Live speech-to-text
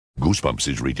Goosebumps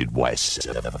is rated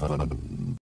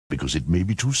Y7 because it may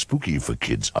be too spooky for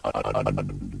kids.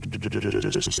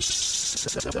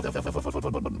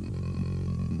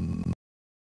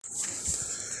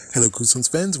 Hello,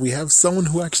 Goosebumps fans. We have someone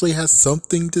who actually has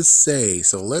something to say.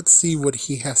 So let's see what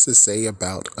he has to say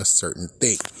about a certain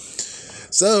thing.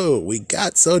 So we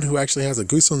got someone who actually has a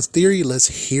Goosebumps theory.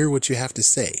 Let's hear what you have to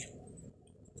say.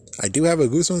 I do have a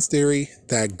Goosebumps theory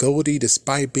that Goldie,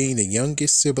 despite being the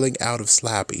youngest sibling out of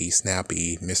Slappy,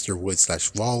 Snappy, Mr. Wood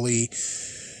 / Wally,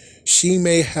 she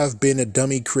may have been a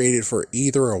dummy created for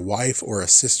either a wife or a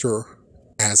sister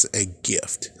as a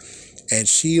gift. And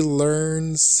she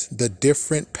learns the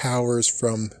different powers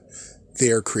from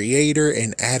their creator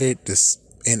and added the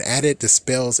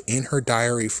spells in her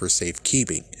diary for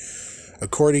safekeeping.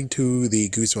 According to the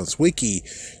Goosebumps wiki,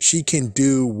 she can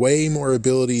do way more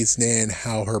abilities than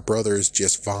how her brothers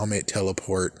just vomit,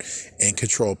 teleport, and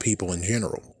control people in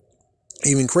general.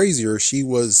 Even crazier, she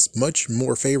was much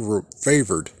more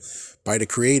favored by the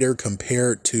creator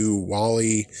compared to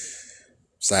Wally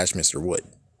 / Mr. Wood.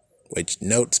 Which,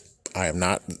 notes, I am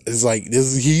not, it's like,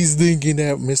 he's thinking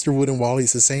that Mr. Wood and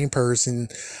Wally's the same person.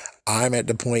 I'm at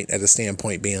the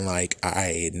standpoint being like,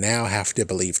 I now have to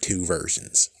believe two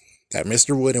versions. That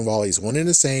Mr. Wood and Wally is one and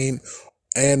the same,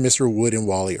 and Mr. Wood and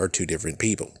Wally are two different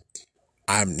people.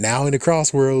 I'm now in the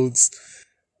crossroads.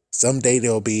 Someday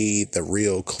there'll be the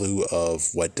real clue of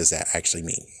what does that actually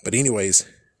mean. But anyways,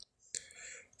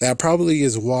 that probably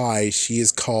is why she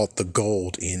is called the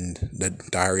Gold in the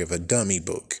Diary of a Dummy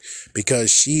book.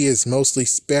 Because she is mostly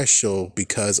special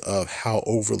because of how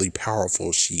overly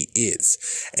powerful she is.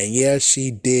 And yeah,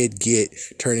 she did get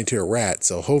turned into a rat.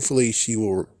 So hopefully she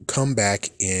will come back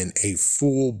in a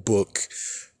full book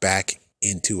back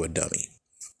into a dummy.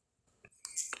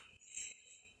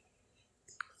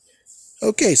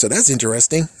 Okay, so that's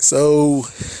interesting. So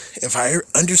if I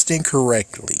understand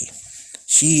correctly,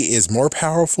 she is more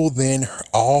powerful than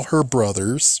all her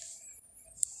brothers.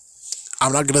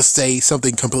 I'm not going to say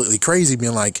something completely crazy,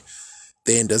 being like,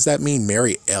 then does that mean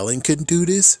Mary Ellen couldn't do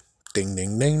this? Ding,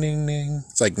 ding, ding, ding, ding.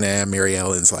 It's like, nah, Mary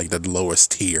Ellen's like the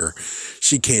lowest tier.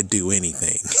 She can't do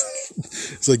anything.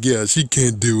 It's like, yeah, she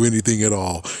can't do anything at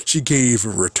all. She can't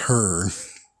even return.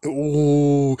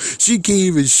 Oh, she can't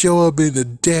even show up in the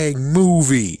dang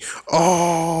movie.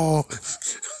 Oh,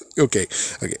 okay.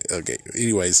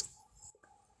 Anyways.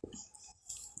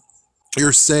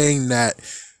 You're saying that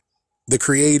the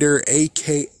creator,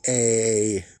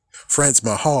 aka Franz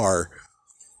Mahar,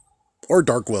 or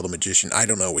Darkwell the Magician, I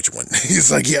don't know which one.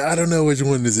 He's like, yeah, I don't know which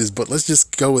one this is, but let's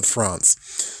just go with Franz.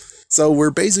 So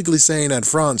we're basically saying that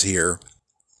Franz here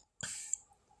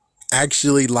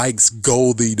actually likes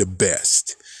Goldie the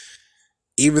best.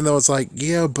 Even though it's like,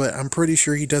 yeah, but I'm pretty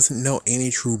sure he doesn't know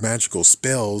any true magical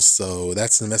spells, so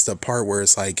that's the messed up part where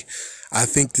it's like, I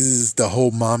think this is the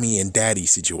whole mommy and daddy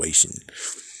situation.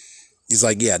 He's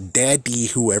like, yeah, daddy,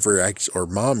 whoever, or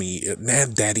mommy,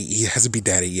 daddy, he has to be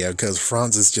daddy, yeah, because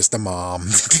Franz is just a mom.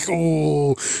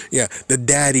 Oh, yeah, the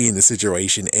daddy in the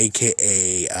situation,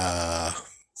 aka,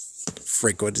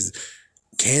 what is,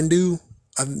 Candu?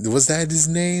 Was that his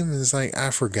name? It's like,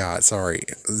 I forgot, sorry.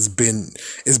 It's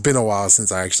been a while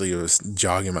since I actually was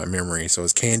jogging my memory, so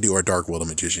it's Candu or Darkwell the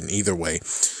Magician, either way.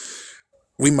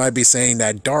 We might be saying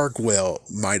that Darkwell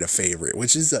might have favored,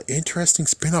 which is an interesting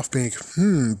spinoff being,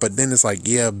 but then it's like,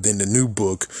 yeah, then the new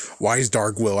book, why is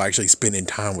Darkwell actually spending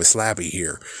time with Slappy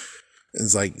here?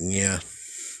 It's like, yeah,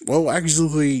 well,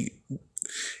 actually,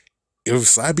 if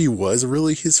Slappy was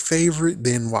really his favorite,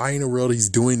 then why in the world he's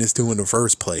doing this to in the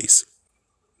first place?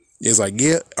 It's like,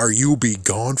 yeah, or you'll be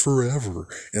gone forever.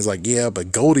 And it's like, yeah,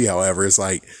 but Goldie, however, is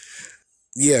like,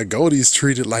 yeah, Goldie's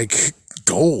treated like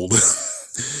gold.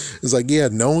 It's like, yeah,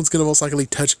 no one's gonna most likely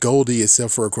touch Goldie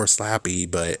except for, of course, Slappy,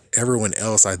 but everyone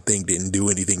else, I think, didn't do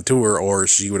anything to her, or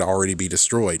she would already be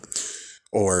destroyed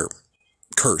or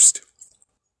cursed.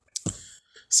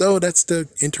 So that's the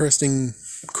interesting,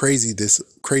 crazy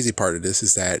part of this,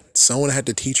 is that someone had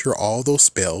to teach her all those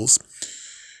spells.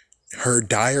 Her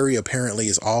diary apparently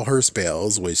is all her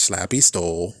spells, which Slappy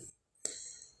stole.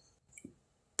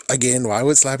 Again, why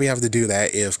would Slappy have to do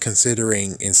that if,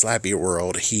 considering in Slappy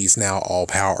world, he's now all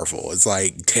powerful? It's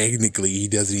like, technically, he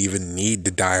doesn't even need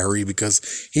the diary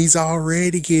because he's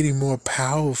already getting more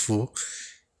powerful.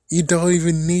 You don't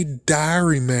even need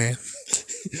diary, man.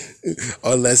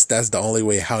 Unless that's the only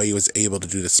way how he was able to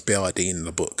do the spell at the end of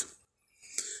the book.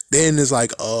 Then it's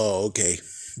like, oh, okay.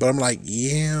 But I'm like,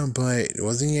 yeah, but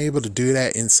wasn't he able to do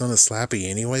that in Son of Slappy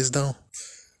anyways, though?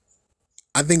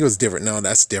 I think it was different. No,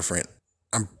 that's different.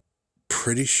 I'm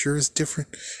pretty sure it's different.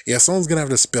 Yeah, someone's gonna have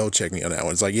to spell check me on that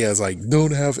one. It's like, yeah, it's like,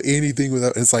 don't have anything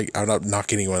without. It's like, I'm not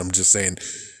knocking anyone. I'm just saying,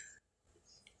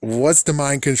 what's the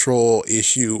mind control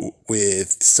issue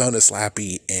with Son of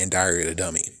Slappy and Diary of the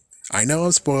Dummy? I know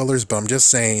I'm spoilers, but I'm just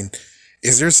saying,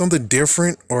 is there something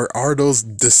different, or are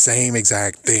those the same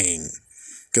exact thing?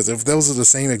 Because if those are the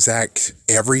same exact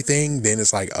everything, then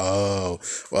it's like, oh,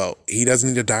 well, he doesn't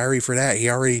need a diary for that. He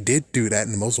already did do that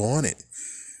in The Most Wanted.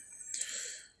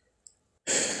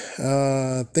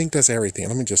 I think that's everything.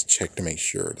 Let me just check to make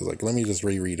sure. Like, let me just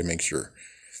reread to make sure.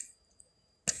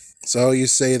 So you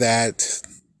say that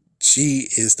she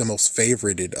is the most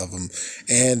favorited of them,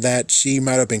 and that she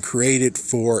might have been created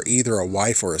for either a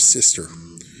wife or a sister.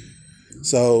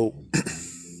 So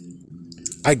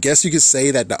I guess you could say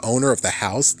that the owner of the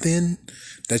house then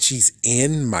that she's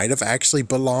in might have actually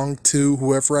belonged to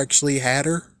whoever actually had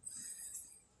her.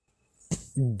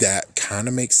 That kind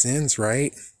of makes sense,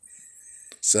 right?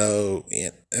 So yeah,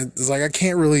 it's like, I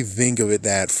can't really think of it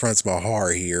that Franz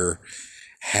Mahar here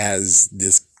has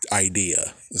this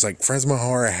idea. It's like, Franz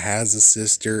Mahar has a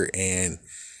sister, and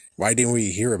why didn't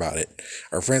we hear about it?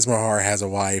 Or Franz Mahar has a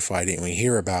wife, why didn't we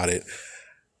hear about it?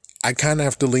 I kind of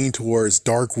have to lean towards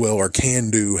Darkwell or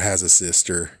Candu has a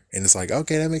sister. And it's like,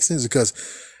 okay, that makes sense, because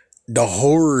the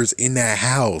horrors in that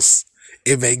house,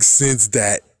 it makes sense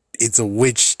that it's a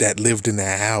witch that lived in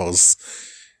that house.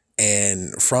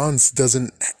 And Franz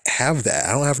doesn't have that.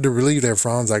 I don't have to believe that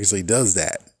Franz actually does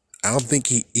that. I don't think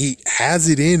he has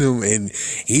it in him, and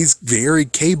he's very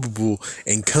capable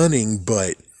and cunning,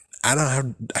 but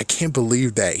I can't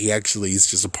believe that he actually is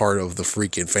just a part of the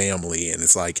freaking family, and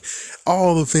it's like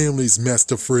all the family's messed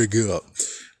the frig up.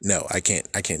 No, I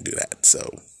can't do that. So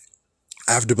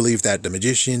I have to believe that the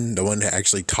magician, the one that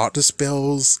actually taught the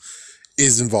spells,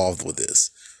 is involved with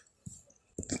this.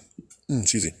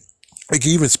 Excuse me. I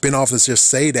can even spin off and just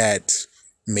say that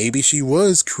maybe she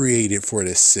was created for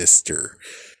this sister.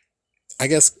 I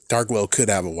guess Darkwell could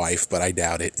have a wife, but I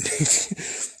doubt it.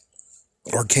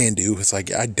 Or can do. It's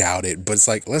like, I doubt it. But it's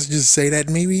like, let's just say that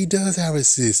maybe he does have a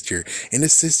sister. And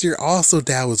his sister also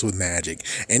dabbles with magic.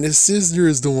 And his sister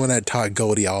is the one that taught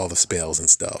Goldie all the spells and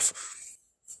stuff.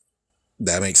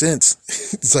 That makes sense.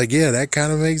 It's like, yeah, that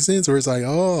kind of makes sense. Where it's like,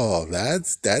 oh,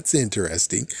 that's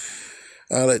interesting.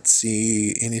 Let's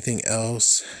see. Anything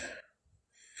else?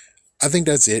 I think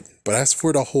that's it. But as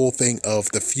for the whole thing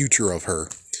of the future of her,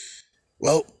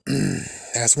 well,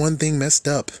 that's one thing messed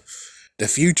up. The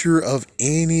future of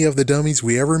any of the dummies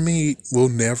we ever meet will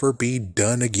never be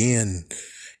done again.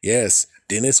 Yes,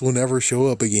 Dennis will never show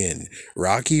up again.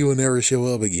 Rocky will never show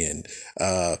up again.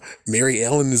 Mary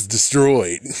Ellen is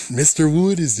destroyed. Mr.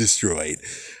 Wood is destroyed.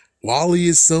 Wally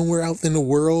is somewhere out in the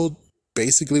world,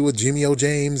 basically with Jimmy O.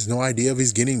 James. No idea if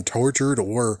he's getting tortured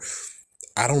or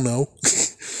I don't know.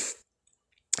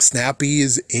 Snappy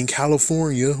is in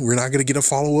California. We're not going to get a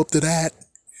follow-up to that.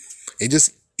 It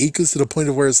just equals to the point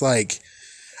of where it's like,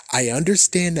 I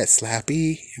understand that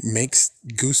Slappy makes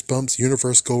Goosebumps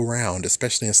universe go round,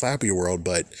 especially in Slappy world,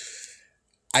 but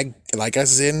like I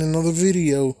said in another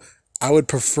video, I would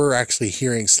prefer actually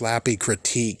hearing Slappy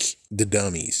critique the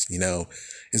dummies, you know?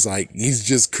 It's like, he's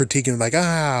just critiquing like,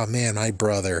 ah, man, my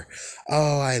brother.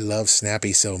 Oh, I love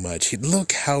Snappy so much.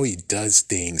 Look how he does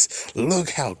things.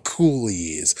 Look how cool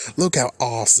he is. Look how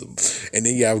awesome. And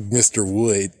then you have Mr.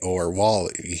 Wood or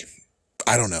Wally,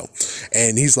 I don't know.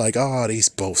 And he's like, oh, these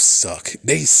both suck.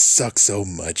 They suck so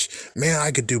much. Man,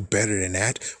 I could do better than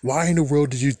that. Why in the world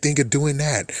did you think of doing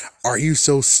that? Are you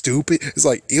so stupid? It's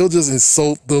like, he'll just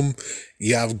insult them.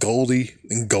 You have Goldie,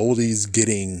 and Goldie's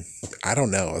getting, I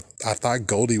don't know. I thought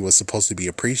Goldie was supposed to be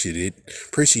appreciated,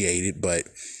 but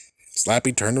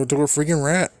Slappy turned into a freaking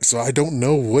rat. So I don't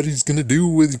know what he's going to do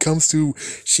when it comes to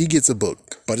she gets a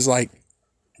book. But it's like,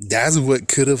 that's what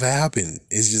could have happened.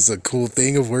 It's just a cool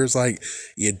thing of where it's like,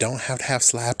 you don't have to have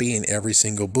Slappy in every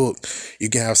single book.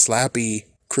 You can have Slappy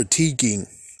critiquing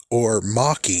or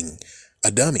mocking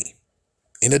a dummy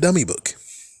in a dummy book.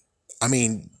 I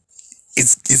mean,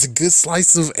 it's a good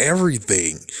slice of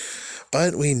everything.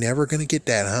 But we never gonna get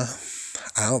that, huh?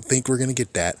 I don't think we're gonna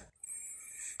get that.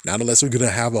 Not unless we're gonna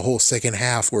have a whole second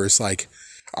half where it's like,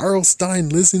 R.L. Stine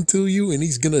listened to you and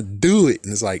he's gonna do it.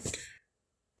 And it's like,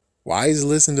 why is he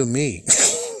listening to me?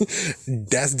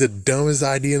 That's the dumbest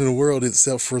idea in the world,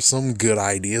 except for some good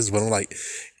ideas. But I'm like,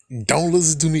 don't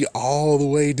listen to me all the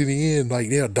way to the end. Like,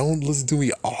 yeah, don't listen to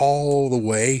me all the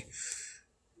way.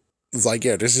 It's like,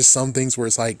 yeah, there's just some things where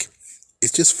it's like,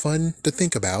 it's just fun to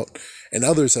think about. and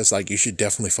others that's like, you should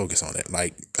definitely focus on it.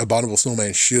 Like, Abominable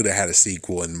Snowman should have had a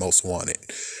sequel in Most Wanted.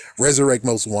 Resurrect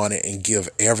Most Wanted and give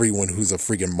everyone who's a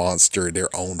freaking monster their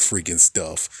own freaking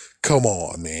stuff. Come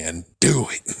on, man. Do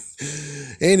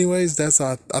it. Anyways, I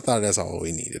thought that's all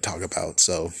we need to talk about.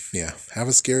 So, yeah. Have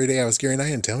a scary day. Have a scary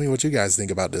night. And tell me what you guys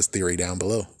think about this theory down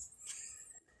below.